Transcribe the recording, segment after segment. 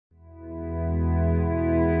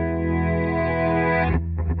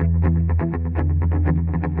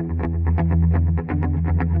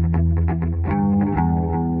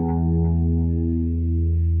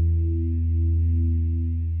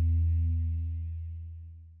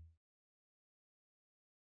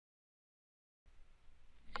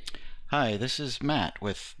Hi, this is Matt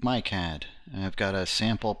with myCADD. I've got a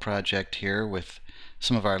sample project here with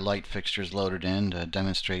some of our light fixtures loaded in to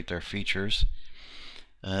demonstrate their features.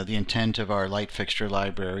 The intent of our light fixture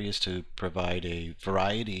library is to provide a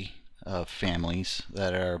variety of families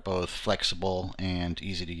that are both flexible and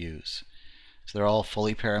easy to use. So they're all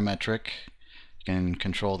fully parametric. You can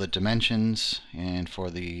control the dimensions, and for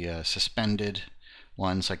the suspended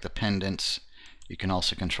ones like the pendants, you can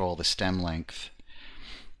also control the stem length.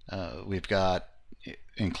 We've got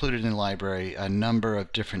included in the library a number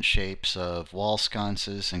of different shapes of wall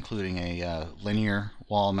sconces, including a linear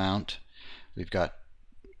wall mount. We've got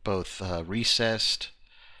both recessed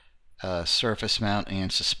surface mount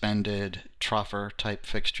and suspended Troffer type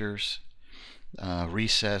fixtures,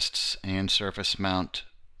 recessed and surface mount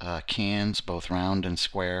cans, both round and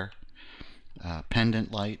square,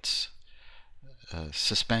 pendant lights,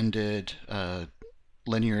 suspended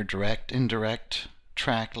linear direct, indirect,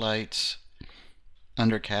 track lights,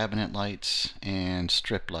 under cabinet lights, and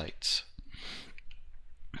strip lights.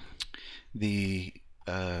 The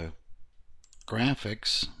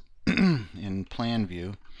graphics in plan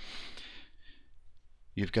view,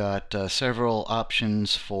 you've got several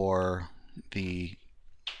options for the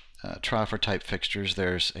Troffer type fixtures.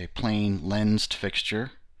 There's a plain lensed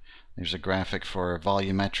fixture. There's a graphic for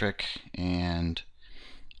volumetric and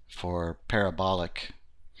for parabolic.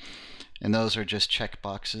 And those are just check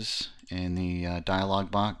boxes in the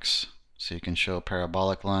dialog box. So you can show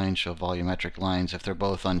parabolic lines, show volumetric lines. If they're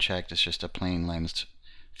both unchecked, it's just a plain lensed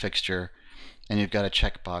fixture. And you've got a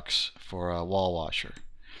checkbox for a wall washer,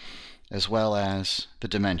 as well as the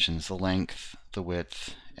dimensions, the length, the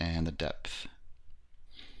width, and the depth.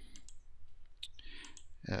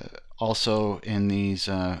 Also in these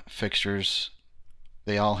fixtures,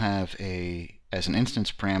 they all have as an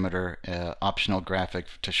instance parameter, optional graphic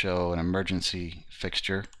to show an emergency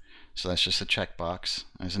fixture. So that's just a checkbox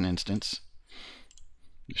as an instance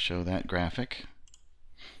to show that graphic.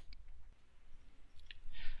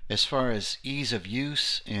 As far as ease of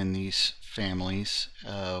use in these families,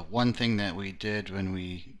 one thing that we did when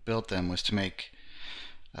we built them was to make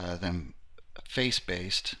them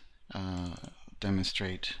face-based.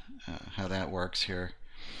 Demonstrate how that works here.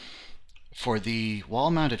 For the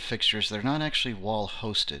wall-mounted fixtures, they're not actually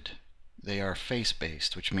wall-hosted. They are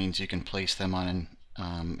face-based, which means you can place them on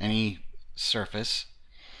any surface,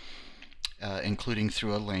 including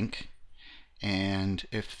through a link. And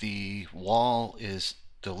if the wall is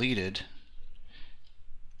deleted,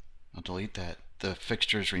 I'll delete that, the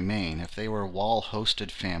fixtures remain. If they were wall-hosted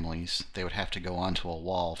families, they would have to go onto a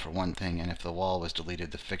wall for one thing, and if the wall was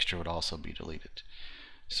deleted, the fixture would also be deleted.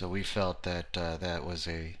 So we felt that that was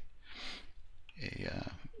a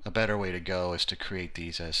better way to go, is to create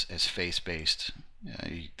these as face-based.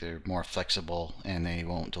 They're more flexible and they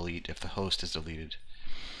won't delete if the host is deleted.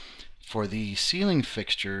 For the ceiling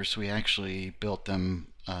fixtures, we actually built them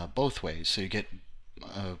both ways. So you get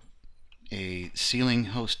a ceiling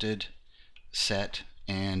hosted set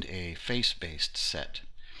and a face-based set.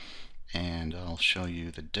 And I'll show you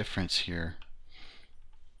the difference here.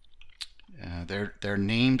 They're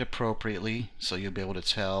named appropriately, so you'll be able to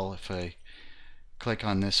tell. If I click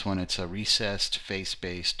on this one, it's a recessed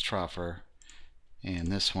face-based Troffer, and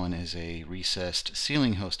this one is a recessed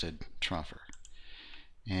ceiling hosted Troffer.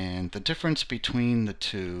 And the difference between the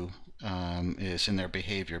two is in their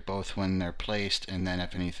behavior, both when they're placed and then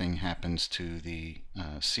if anything happens to the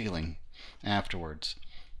ceiling afterwards.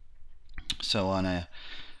 So on a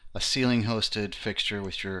ceiling hosted fixture,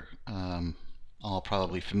 which you're all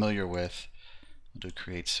probably familiar with, I'll do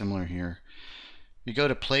create similar here. You go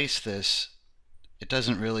to place this, it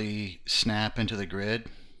doesn't really snap into the grid.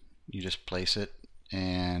 You just place it,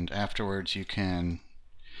 and afterwards you can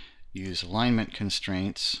use alignment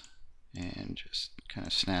constraints and just kind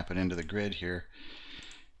of snap it into the grid here.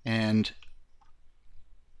 And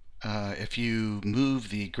if you move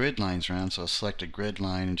the grid lines around, so I'll select a grid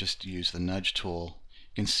line and just use the nudge tool,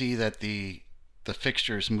 you can see that the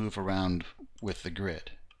fixtures move around with the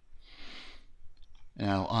grid.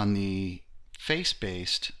 Now on the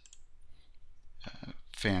face-based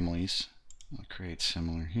families, I'll create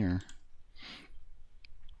similar here.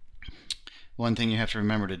 One thing you have to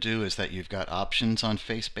remember to do is that you've got options on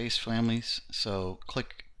face-based families. So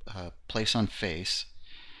click place on face,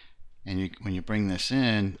 and when you bring this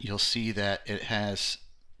in, you'll see that it has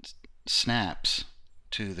snaps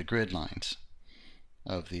to the grid lines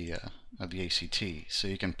of the ACT. So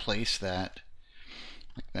you can place that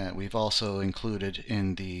like that. We've also included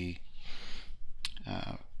in the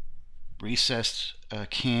recessed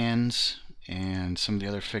cans and some of the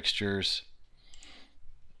other fixtures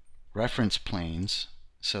reference planes,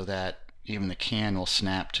 so that even the can will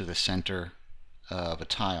snap to the center of a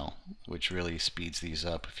tile, which really speeds these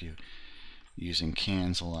up if you're using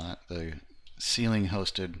cans a lot. The ceiling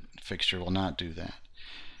hosted fixture will not do that.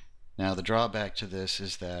 Now the drawback to this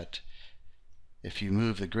is that if you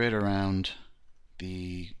move the grid around,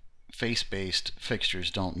 the face-based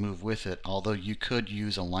fixtures don't move with it, although you could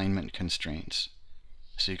use alignment constraints.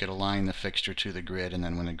 So you could align the fixture to the grid, and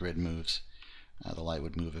then when the grid moves, the light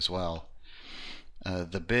would move as well.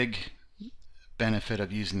 The big benefit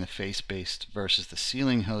of using the face-based versus the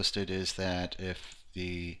ceiling hosted is that if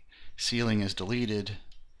the ceiling is deleted,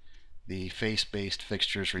 the face-based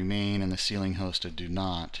fixtures remain and the ceiling hosted do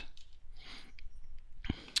not.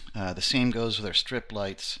 The same goes with our strip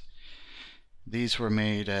lights. These were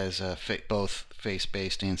made as both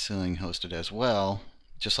face-based and ceiling hosted as well,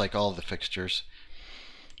 just like all of the fixtures.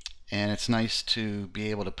 And it's nice to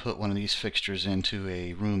be able to put one of these fixtures into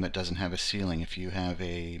a room that doesn't have a ceiling. If you have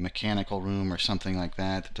a mechanical room or something like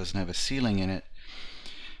that that doesn't have a ceiling in it,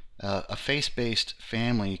 a face-based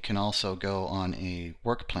family can also go on a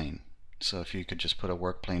work plane. So if you could just put a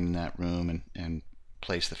work plane in that room and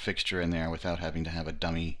place the fixture in there without having to have a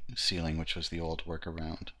dummy ceiling, which was the old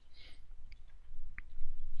workaround.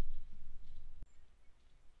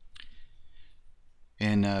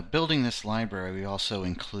 In building this library, we also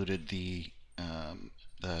included the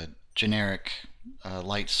generic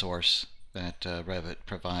light source that Revit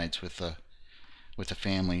provides with the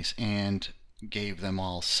families, and gave them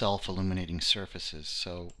all self-illuminating surfaces.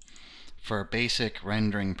 So for basic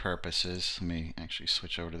rendering purposes, let me actually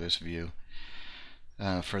switch over to this view.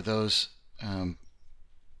 For those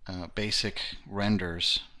basic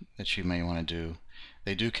renders that you may want to do,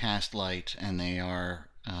 they do cast light, and they are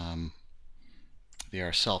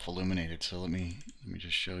self-illuminated. So let me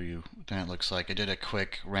just show you what that looks like. I did a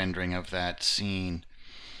quick rendering of that scene,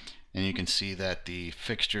 and you can see that the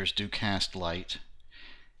fixtures do cast light,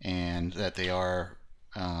 and that they are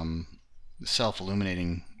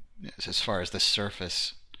self-illuminating as far as the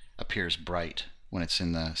surface appears bright when it's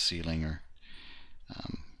in the ceiling or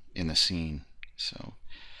in the scene. So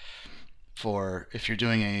if you're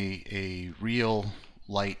doing a real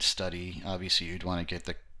light study, obviously you'd want to get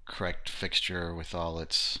the correct fixture with all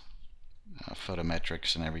its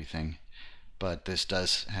photometrics and everything, but this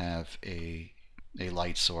does have a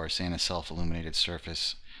light source and a self-illuminated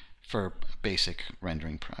surface for basic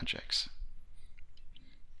rendering projects.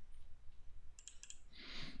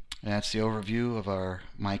 And that's the overview of our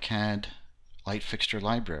myCADD Light Fixture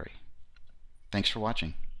Library. Thanks for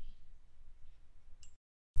watching.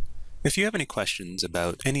 If you have any questions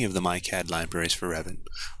about any of the myCADD libraries for Revit,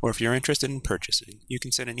 or if you're interested in purchasing, you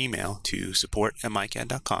can send an email to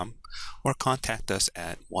support@mycad.com or contact us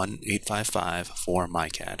at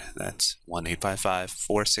 1-855-4myCADD. That's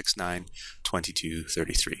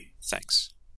 1-855-469-2233. Thanks.